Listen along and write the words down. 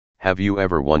Have you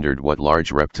ever wondered what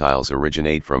large reptiles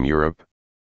originate from Europe?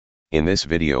 In this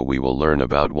video we will learn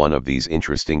about one of these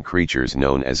interesting creatures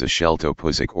known as a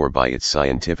Sheltopusik, or by its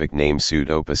scientific name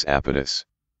Pseudopus apodus.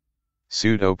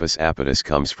 Pseudopus apodus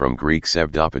comes from Greek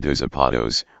pseudopodos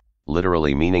apodos,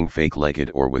 literally meaning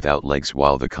fake-legged or without legs,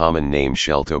 while the common name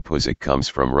Sheltopusik comes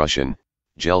from Russian,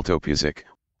 Sheltopusik,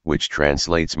 which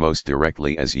translates most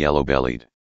directly as yellow-bellied.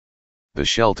 The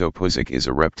Sheltopusik is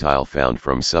a reptile found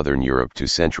from southern Europe to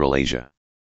Central Asia.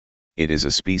 It is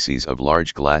a species of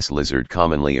large glass lizard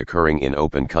commonly occurring in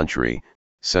open country,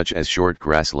 such as short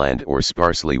grassland or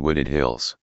sparsely wooded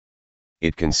hills.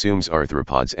 It consumes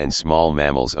arthropods and small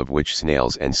mammals, of which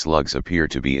snails and slugs appear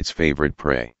to be its favorite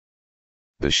prey.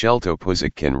 The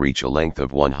Sheltopusik can reach a length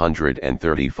of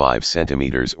 135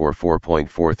 centimeters or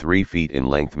 4.43 feet in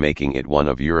length, making it one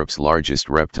of Europe's largest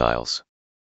reptiles.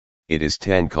 It is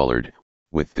tan-colored,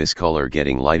 with this color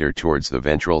getting lighter towards the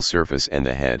ventral surface and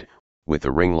the head, with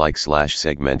a ring-like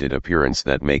segmented appearance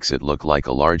that makes it look like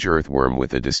a large earthworm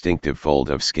with a distinctive fold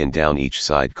of skin down each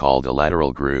side called a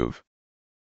lateral groove.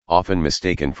 Often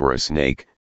mistaken for a snake,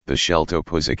 the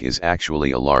Sheltopusik is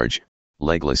actually a large,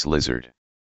 legless lizard.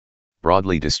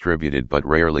 Broadly distributed but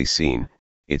rarely seen,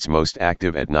 it's most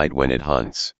active at night when it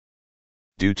hunts.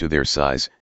 Due to their size,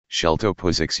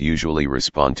 Sheltopusiks usually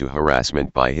respond to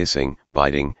harassment by hissing,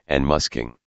 biting, and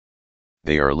musking.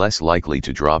 They are less likely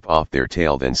to drop off their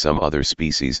tail than some other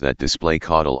species that display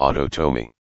caudal autotomy.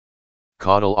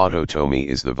 Caudal autotomy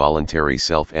is the voluntary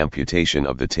self-amputation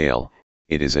of the tail.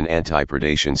 It is an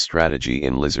anti-predation strategy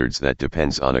in lizards that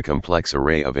depends on a complex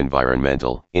array of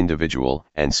environmental, individual,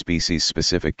 and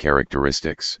species-specific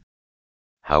characteristics.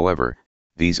 However,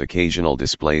 these occasional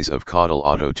displays of caudal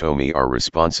autotomy are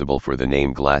responsible for the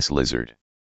name glass lizard.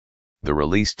 The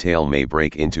released tail may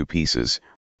break into pieces,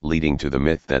 leading to the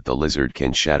myth that the lizard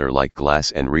can shatter like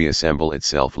glass and reassemble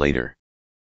itself later.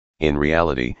 In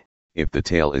reality, if the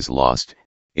tail is lost,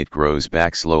 it grows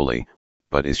back slowly,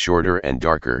 but is shorter and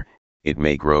darker. It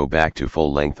may grow back to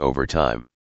full length over time.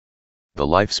 The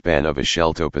lifespan of a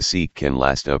Sheltopusik can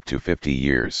last up to 50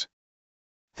 years.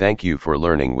 Thank you for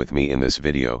learning with me in this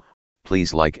video.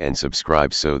 Please like and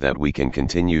subscribe so that we can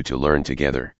continue to learn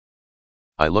together.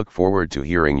 I look forward to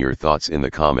hearing your thoughts in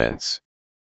the comments.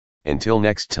 Until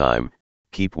next time,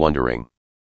 keep wondering.